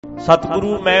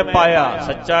ਸਤਿਗੁਰੂ ਮੈਂ ਪਾਇਆ,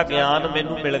 ਸੱਚਾ ਗਿਆਨ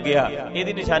ਮੈਨੂੰ ਮਿਲ ਗਿਆ।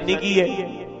 ਇਹਦੀ ਨਿਸ਼ਾਨੀ ਕੀ ਹੈ?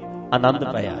 ਆਨੰਦ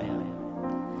ਪਾਇਆ।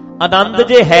 ਆਨੰਦ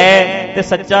ਜੇ ਹੈ ਤੇ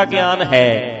ਸੱਚਾ ਗਿਆਨ ਹੈ।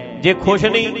 ਜੇ ਖੁਸ਼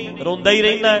ਨਹੀਂ, ਰੋਂਦਾ ਹੀ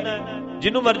ਰਹਿੰਦਾ ਹੈ।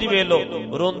 ਜਿਹਨੂੰ ਮਰਜ਼ੀ ਵੇਖ ਲਓ,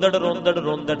 ਰੋਂਦੜ ਰੋਂਦੜ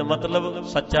ਰੋਂਦੜ, ਮਤਲਬ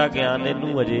ਸੱਚਾ ਗਿਆਨ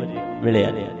ਇਹਨੂੰ ਅਜੇ ਮਿਲਿਆ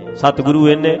ਨਹੀਂ, ਸਤਿਗੁਰੂ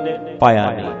ਇਹਨੇ ਪਾਇਆ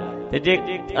ਨਹੀਂ। ਤੇ ਜੇ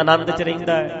ਆਨੰਦ ਚ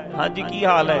ਰਹਿੰਦਾ ਹੈ, ਹਾਂਜੀ ਕੀ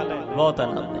ਹਾਲ ਹੈ? ਬਹੁਤ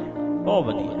ਆਨੰਦ ਹੈ, ਬਹੁਤ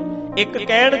ਵਧੀਆ। ਇੱਕ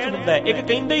ਕਹਿਣ ਚ ਹੁੰਦਾ, ਇੱਕ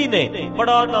ਕਹਿੰਦੇ ਹੀ ਨੇ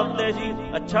ਬੜਾ ਆਨੰਦ ਹੈ ਜੀ।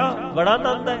 ਅੱਛਾ, ਬੜਾ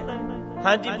ਆਨੰਦ ਹੈ?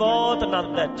 ਹਾਂਜੀ ਬਹੁਤ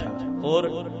ਆਨੰਦ ਹੈ। ਅੱਛਾ, ਹੋਰ?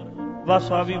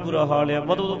 ਬਸ ਆ ਵੀ ਬੁਰਾ ਹਾਲ ਆ,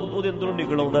 ਮਤਲਬ ਉਹਦੇ ਅੰਦਰੋਂ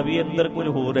ਨਿਕਲ ਆਉਂਦਾ ਵੀ ਅੰਦਰ ਕੁਝ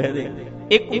ਹੋ ਰਿਹਾ ਦੇ।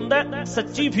 ਇੱਕ ਹੁੰਦਾ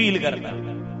ਸੱਚੀ ਫੀਲ ਕਰਨਾ,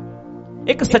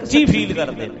 ਇੱਕ ਸੱਚੀ ਫੀਲ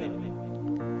ਕਰਦੇ ਨੇ।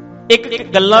 ਇੱਕ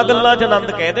ਗੱਲਾਂ ਗੱਲਾਂ ਚ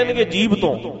ਆਨੰਦ ਕਹਿ ਦੇਣਗੇ ਜੀਭ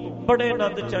ਤੋਂ, ਬੜੇ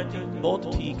ਆਨੰਦ ਚ ਜੀ,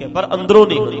 ਬਹੁਤ ਠੀਕ ਹੈ, ਪਰ ਅੰਦਰੋਂ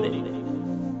ਨਹੀਂ ਹੁੰਦੇ।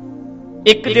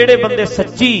 ਇੱਕ ਜਿਹੜੇ ਬੰਦੇ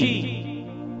ਸੱਚੀ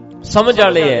ਸਮਝ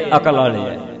ਵਾਲੇ ਹੈ, ਅਕਲ ਵਾਲੇ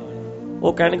ਹੈ,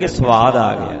 ਉਹ ਕਹਿਣਗੇ ਸਵਾਦ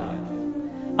ਆ ਗਿਆ।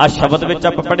 ਆ ਸ਼ਬਦ ਵਿੱਚ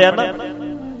ਆਪਾਂ ਪੜਿਆ ਨਾ,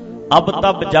 ਅਬ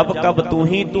ਤਬ ਜਬ ਕਬ ਤੂੰ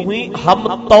ਹੀ ਹਮ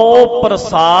ਤੋ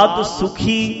ਪ੍ਰਸਾਦ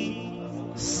ਸੁਖੀ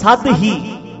ਸਦ ਹੀ।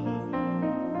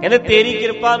 ਕਹਿੰਦੇ ਤੇਰੀ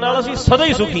ਕਿਰਪਾ ਨਾਲ ਅਸੀਂ ਸਦਾ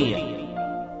ਹੀ ਸੁਖੀ ਹਾਂ,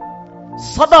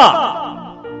 ਸਦਾ।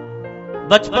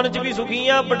 ਬਚਪਨ ਚ ਵੀ ਸੁਖੀ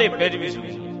ਆ, ਬੁਢੇਪੇ ਚ ਵੀ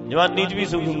ਸੁਖੀ, ਜਵਾਨੀ ਚ ਵੀ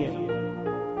ਸੁਖੀ ਹੈ,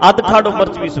 ਅੱਧ ਖੜ ਉਮਰ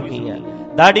ਚ ਵੀ ਸੁਖੀ ਹੈ।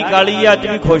 ਦਾੜੀ ਕਾਲੀ ਆ ਅੱਜ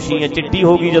ਵੀ ਖੁਸ਼ੀ ਹੈ, ਚਿੱਟੀ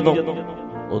ਹੋ ਗਈ ਜਦੋਂ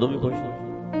ਉਦੋਂ ਵੀ ਖੁਸ਼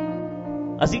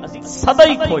ਹਾਂ। ਅਸੀਂ ਸਦਾ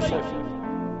ਹੀ ਖੁਸ਼ ਹਾਂ।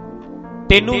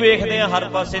 ਤੈਨੂੰ ਵੇਖਦੇ ਆ ਹਰ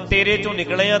ਪਾਸੇ, ਤੇਰੇ ਚੋਂ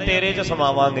ਨਿਕਲੇ ਆ, ਤੇਰੇ ਚ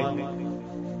ਸਮਾਵਾਂਗੇ,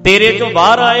 ਤੇਰੇ ਚੋਂ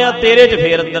ਬਾਹਰ ਆਏ ਆ, ਤੇਰੇ ਚ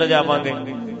ਫੇਰ ਅੰਦਰ ਜਾਵਾਂਗੇ।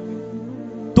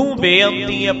 ਤੂੰ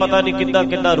ਬੇਅੰਤੀ ਹੈ, ਪਤਾ ਨਹੀਂ ਕਿੱਦਾਂ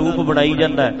ਕਿੱਦਾਂ ਰੂਪ ਬਣਾਈ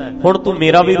ਜਾਂਦਾ। ਹੁਣ ਤੂੰ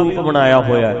ਮੇਰਾ ਵੀ ਰੂਪ ਬਣਾਇਆ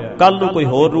ਹੋਇਆ, ਕੱਲ ਨੂੰ ਕੋਈ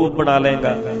ਹੋਰ ਰੂਪ ਬਣਾ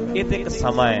ਲਏਗਾ। ਇਹ ਤੇ ਇੱਕ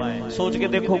ਸਮਾਂ ਹੈ। ਸੋਚ ਕੇ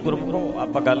ਦੇਖੋ ਗੁਰਮੁਖੋ,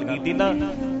 ਆਪਾਂ ਗੱਲ ਕੀਤੀ ਨਾ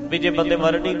ਵੀ ਜੇ ਬੰਦੇ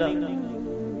ਮਰਨ ਹੀ ਨਾ,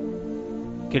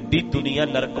 ਕਿੱਡੀ ਦੁਨੀਆ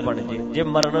ਨਰਕ ਬਣ ਜੇ ਜੇ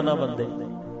ਮਰਨ ਨਾ ਬੰਦੇ,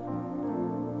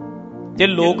 ਜੇ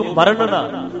ਲੋਕ ਮਰਨ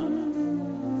ਨਾ।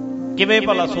 ਕਿਵੇਂ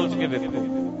ਭਲਾ ਸੋਚ ਕੇ ਵੇਖੋ,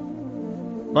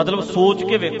 ਮਤਲਬ ਸੋਚ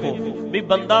ਕੇ ਵੇਖੋ ਵੀ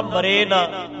ਬੰਦਾ ਮਰੇ ਨਾ।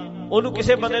 ਉਹਨੂੰ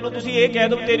ਕਿਸੇ ਬੰਦੇ ਨੂੰ ਤੁਸੀਂ ਇਹ ਕਹਿ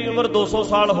ਦਿਓ ਤੇਰੀ ਉਮਰ 200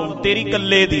 ਸਾਲ ਹੋਊ, ਤੇਰੀ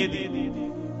ਇਕੱਲੇ ਦੀ।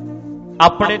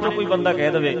 ਆਪਣੇ ਚੋਂ ਕੋਈ ਬੰਦਾ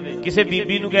ਕਹਿ ਦੇਵੇ, ਕਿਸੇ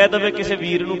ਬੀਬੀ ਨੂੰ ਕਹਿ ਦੇਵੇ, ਕਿਸੇ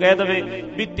ਵੀਰ ਨੂੰ ਕਹਿ ਦੇਵੇ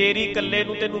ਵੀ ਤੇਰੀ ਇਕੱਲੇ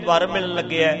ਨੂੰ ਤੈਨੂੰ ਵਰ ਮਿਲਣ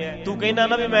ਲੱਗਿਆ, ਤੂੰ ਕਹਿੰਦਾ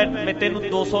ਨਾ ਵੀ ਮੈਂ ਤੈਨੂੰ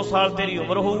 200 ਸਾਲ ਤੇਰੀ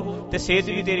ਉਮਰ ਹੋਊ ਤੇ ਸਿਹਤ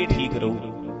ਵੀ ਤੇਰੀ ਠੀਕ ਰਹੂ,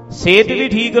 ਸਿਹਤ ਵੀ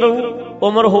ਠੀਕ ਰਹੂ,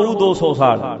 ਉਮਰ ਹੋਊ 200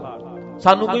 ਸਾਲ।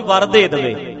 ਸਾਨੂੰ ਕੋਈ ਵਰ ਦੇ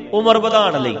ਦੇਵੇ ਉਮਰ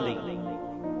ਵਧਾਉਣ ਲਈ,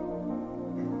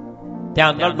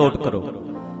 ਧਿਆਨ ਨਾਲ ਨੋਟ ਕਰੋ,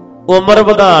 ਉਮਰ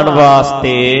ਵਧਾਉਣ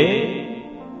ਵਾਸਤੇ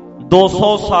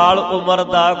 200 ਸਾਲ ਉਮਰ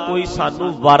ਦਾ ਕੋਈ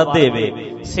ਸਾਨੂੰ ਵਰ ਦੇਵੇ,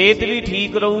 ਸਿਹਤ ਵੀ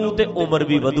ਠੀਕ ਰਹੂ ਤੇ ਉਮਰ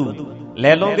ਵੀ ਵਧੂ,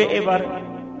 ਲੈ ਲਓਗੇ ਇਹ ਵਰ?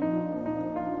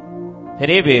 ਫਿਰ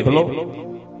ਇਹ ਵੇਖ ਲਓ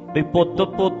ਵੀ ਪੁੱਤ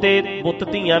ਪੋਤੇ, ਪੁੱਤ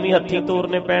ਧੀਆਂ ਵੀ ਹੱਥੀਂ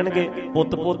ਤੋਰਨੇ ਪੈਣਗੇ,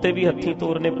 ਪੁੱਤ ਪੋਤੇ ਵੀ ਹੱਥੀਂ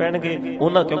ਤੋਰਨੇ ਪੈਣਗੇ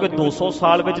ਉਹਨਾਂ, ਕਿਉਂਕਿ 200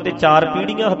 ਸਾਲ ਵਿੱਚ ਤੇ 4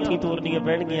 ਪੀੜ੍ਹੀਆਂ ਹੱਥੀਂ ਤੋਰਨੀਆਂ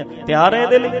ਪੈਣਗੀਆਂ। ਤਿਆਰ ਹੈ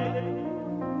ਇਹਦੇ ਲਈ?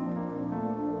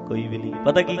 ਕੋਈ ਵੀ ਨਹੀਂ।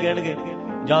 ਪਤਾ ਕੀ ਕਹਿਣਗੇ?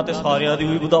 ਜਾਂ ਤੇ ਸਾਰਿਆਂ ਦੀ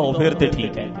ਵੀ ਵਧਾਓ ਫਿਰ ਤੇ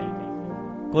ਠੀਕ ਹੈ।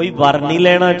 ਕੋਈ ਵਰ ਨਹੀਂ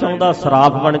ਲੈਣਾ ਚਾਹੁੰਦਾ,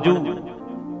 ਸਰਾਫ ਬਣ ਜੂ।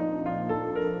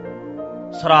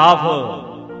 ਸਰਾਫ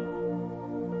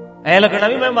ਐ ਲੱਗਣਾ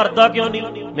ਵੀ ਮੈਂ ਮਰਦਾ ਕਿਉਂ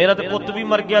ਨਹੀਂ, ਮੇਰਾ ਤੇ ਪੁੱਤ ਵੀ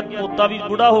ਮਰ ਗਿਆ, ਪੋਤਾ ਵੀ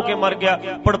ਬੁੜਾ ਹੋ ਕੇ ਮਰ ਗਿਆ,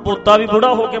 ਪੜਪੋਤਾ ਵੀ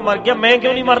ਬੁੜਾ ਹੋ ਕੇ ਮਰ ਗਿਆ, ਮੈਂ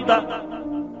ਕਿਉਂ ਨਹੀਂ ਮਰਦਾ?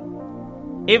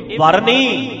 ਇਹ ਵਰ ਨਹੀਂ,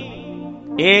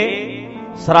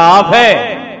 ਇਹ ਸਰਾਫ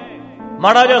ਹੈ।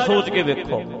 ਮਾੜਾ ਜਿਹਾ ਸੋਚ ਕੇ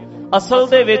ਵੇਖੋ, ਅਸਲ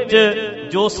ਦੇ ਵਿੱਚ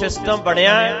ਜੋ ਸਿਸਟਮ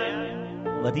ਬਣਿਆ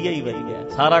ਵਧੀਆ ਹੀ ਵਧੀਆ,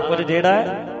 ਸਾਰਾ ਕੁਝ ਜਿਹੜਾ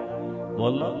ਹੈ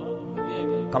ਬੋਲੋ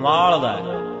ਕਮਾਲ ਦਾ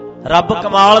ਹੈ, ਰੱਬ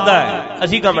ਕਮਾਲ ਦਾ ਹੈ,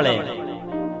 ਅਸੀਂ ਕਮਲੇ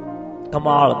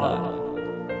ਕਮਾਲ ਦਾ ਹੈ।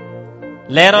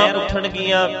 ਲਹਿਰਾਂ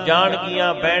ਉੱਠਣਗੀਆਂ,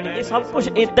 ਜਾਣਗੀਆਂ, ਬਹਿਣਗੀਆਂ, ਸਭ ਕੁਝ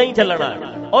ਏਦਾਂ ਹੀ ਚੱਲਣਾ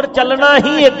ਔਰ ਚੱਲਣਾ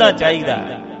ਹੀ ਏਦਾਂ ਚਾਹੀਦਾ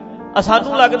ਹੈ।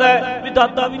 ਸਾਨੂੰ ਲੱਗਦਾ ਹੈ ਵੀ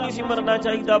ਦਾਦਾ ਵੀ ਨਹੀਂ ਸੀ ਮਰਨਾ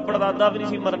ਚਾਹੀਦਾ, ਪੜਦਾਦਾ ਵੀ ਨਹੀਂ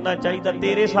ਸੀ ਮਰਨਾ ਚਾਹੀਦਾ।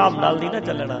 ਤੇਰੇ ਹਿਸਾਬ ਨਾਲ ਨਹੀਂ ਨਾ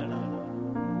ਚੱਲਣਾ,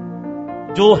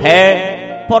 ਜੋ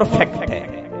ਹੈ ਪਰਫੈਕਟ ਹੈ,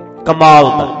 ਕਮਾਲ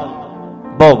ਦਾ,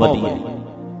 ਬਹੁਤ ਵਧੀਆ।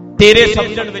 ਤੇਰੇ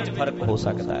ਸਮਝਣ ਵਿੱਚ ਫਰਕ ਹੋ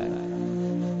ਸਕਦਾ ਹੈ,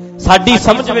 ਸਾਡੀ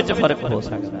ਸਮਝ ਵਿੱਚ ਫਰਕ ਹੋ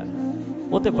ਸਕਦਾ ਹੈ,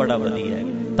 ਉਹ ਤੇ ਬੜਾ ਵਧੀਆ ਹੈ।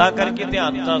 ਤਾਂ ਕਰਕੇ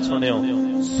ਧਿਆਨ ਨਾਲ ਸੁਣਿਓ।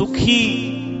 ਸੁਖੀ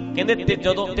ਕਹਿੰਦੇ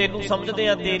ਜਦੋਂ ਤੈਨੂੰ ਸਮਝਦੇ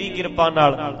ਆ ਤੇਰੀ ਕਿਰਪਾ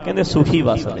ਨਾਲ, ਕਹਿੰਦੇ ਸੁਖੀ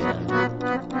ਵਸਦੇ ਆ।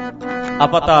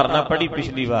 ਆਪਾਂ ਧਾਰਨਾ ਪੜ੍ਹੀ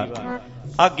ਪਿਛਲੀ ਵਾਰ,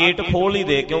 ਆ ਗੇਟ ਖੋਲ ਹੀ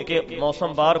ਦੇ ਕਿਉਂਕਿ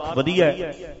ਮੌਸਮ ਬਾਹਰ ਵਧੀਆ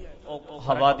ਹੈ,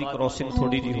 ਹਵਾ ਦੀ ਕ੍ਰੋਸਿੰਗ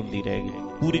ਥੋੜੀ ਜਿਹੀ ਹੁੰਦੀ ਰਹੇਗੀ,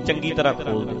 ਪੂਰੀ ਚੰਗੀ ਤਰ੍ਹਾਂ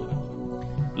ਖੋਲ ਦੇ।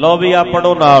 ਲਓ ਵੀ ਆ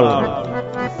ਪੜੋ ਨਾਲ।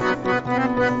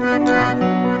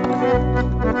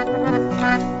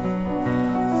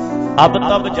 ਅਬ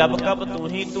ਤਬ ਜਬ ਕਬ ਤੂੰ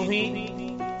ਹੀ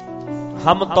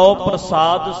ਹਮ ਤੋ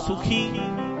ਪ੍ਰਸਾਦ ਸੁਖੀ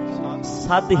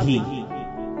ਸਦ ਹੀ।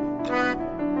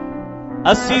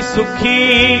 ਅਸੀਂ ਸੁਖੀ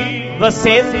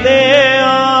ਵਸੇਂਦੇ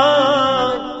ਆ,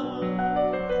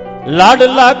 ਲੜ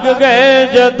ਲੱਗ ਗਏ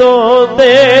ਜਦੋਂ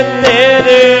ਦੇ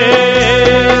ਤੇਰੇ।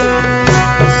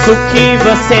 ਸੁਖੀ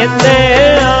ਵਸੇਂਦੇ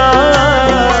ਆ,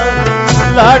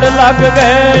 ਲੜ ਲੱਗ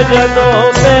ਗਏ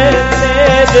ਜਦੋਂ ਦੇ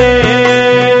ਤੇਰੇ।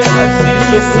 ਅਸੀਂ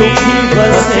ਸੁਖੀ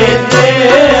ਵਸੇਂਦੇ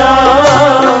ਆ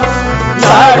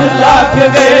ਲੜ ਲੱਗ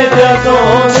ਗਏ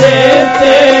ਜਦੋਂ ਦੇ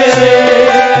ਤੇਰੇ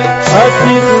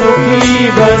ਅਸੀਂ ਸੁਖੀ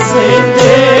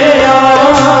ਵਸੇਂਦੇ ਆ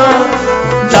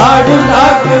ਲੜ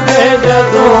ਲੱਗ ਗਏ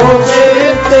ਜਦੋਂ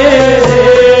ਦੇ ਤੇਰੇ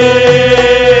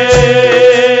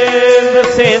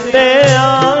ਵਸੇਂਦੇ ਆ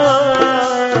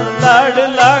ਲੜ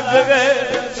ਲੱਗ ਗਏ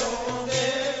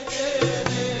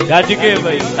ਗੱਜ ਕੇ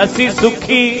ਬਈ ਅਸੀਂ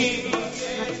ਸੁਖੀ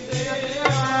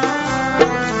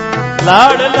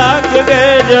ਲੜ ਲੱਗ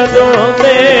ਗਏ ਜਦੋਂ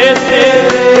ਦੇ ਤੇਰੇ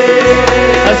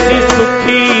ਅਸੀਂ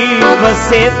ਸੁਖੀ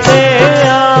ਵਸੇਂਦੇ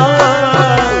ਆ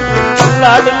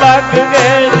ਲੜ ਲੱਗ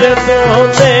ਗਏ ਜਦੋਂ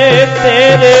ਦੇ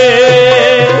ਤੇਰੇ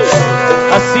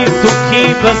ਅਸੀਂ ਸੁਖੀ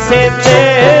ਵਸੇਂਦੇ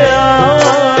ਆ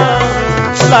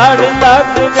ਲੜ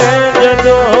ਲੱਗ ਗਏ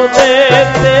ਜਦੋਂ ਦੇ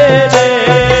ਤੇਰੇ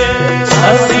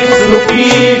ਅਸੀਂ ਸੁਖੀ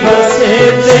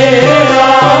ਵਸੇਂਦੇ ਆ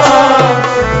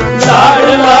ਲੜ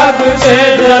ਲੱਗ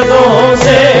ਗਏ ਜਦੋਂ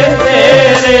ਦੇ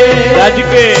ਤੇਰੇ ਰੱਜ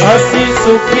ਕੇ ਅਸੀਂ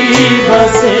ਸੁਖੀ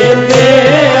ਵਸੇਂਦੇ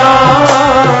ਆ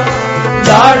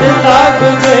ਲੜ ਲੱਗ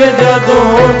ਗਏ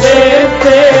ਜਦੋਂ ਦੇ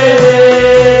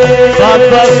ਤੇਰੇ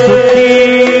ਬਾਬਾ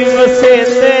ਸੁਖੀ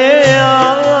ਵਸੇਂਦੇ ਆ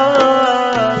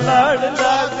ਲੜ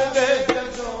ਲੱਗ ਗਏ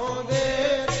ਜਦੋਂ ਦੇ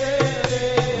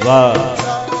ਤੇਰੇ ਵਾਹ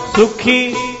ਸੁਖੀ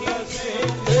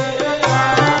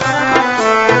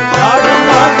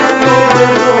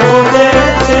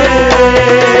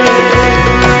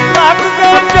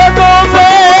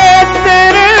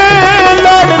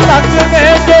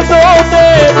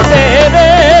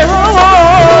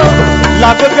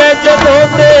ਲੱਗ ਗਏ ਜਦੋਂ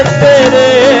ਦੇ ਤੇਰੇ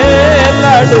ਲੜ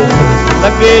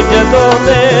ਲੱਗੇ ਜਦੋਂ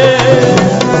ਦੇ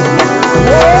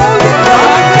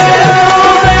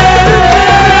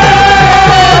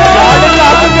ਲੜ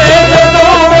ਲੱਗ ਗਏ ਜਦੋਂ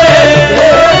ਦੇ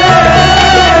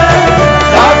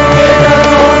ਲੱਗ ਗਏ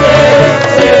ਜਦੋਂ ਦੇ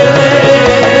ਤੇਰੇ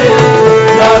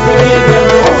ਲੱਗ ਗਏ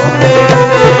ਜਦੋਂ ਦੇ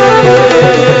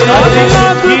ਅਸੀਂ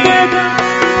ਸੁਖੀ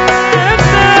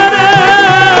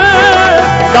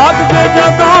ਲੱਗ ਗਏ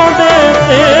ਜਦੋਂ ਦੇ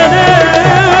ਤੇਰੇ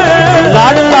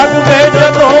ਲੜ ਲੱਗ ਗਏ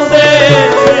ਜਦੋਂ ਦੇ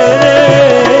ਤੇਰੇ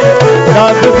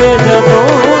ਲੱਗ ਗਏ ਜਦੋਂ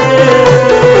ਦੇ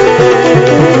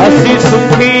ਅਸੀਂ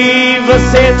ਸੁਖੀ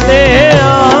ਵਸੇਂਦੇ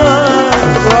ਆ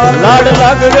ਲੜ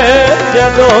ਲੱਗ ਗਏ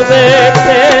ਜਦੋਂ ਦੇ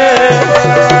ਤੇਰੇ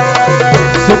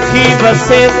ਸੁਖੀ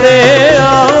ਵਸੇਂਦੇ ਆ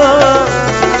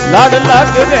ਲੜ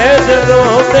ਲੱਗ ਗਏ ਜਦੋਂ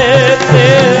ਦੇ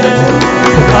ਤੇਰੇ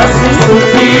ਅਸੀਂ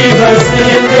ਸੁਖੀ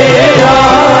ਵਸੇਂਦੇ ਆ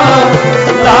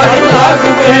ਲੜ ਲੱਗ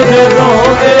ਗਏ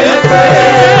ਜਦੋਂ ਦੇ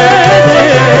ਤੇਰੇ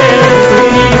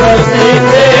ਸੁਖੀ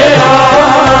ਵਸੇਂਦੇ ਆ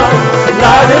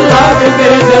ਲੜ ਲੱਗ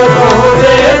ਗਏ ਜਦੋਂ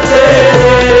ਦੇ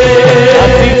ਤੇਰੇ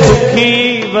ਅਸੀਂ ਸੁਖੀ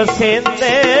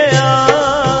ਵਸੇਂਦੇ ਆ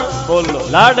ਬੋਲੋ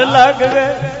ਲੜ ਲੱਗ ਗਏ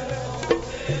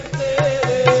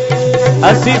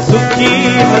ਅਸੀਂ ਸੁਖੀ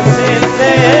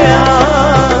ਵਸੇਂਦੇ ਆ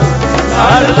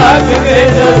ਲੜ ਲੱਗ ਗਏ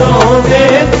ਜਦੋਂ ਦੇ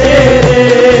ਤੇਰੇ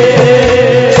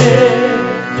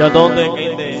ਜਦੋਂ ਦੇ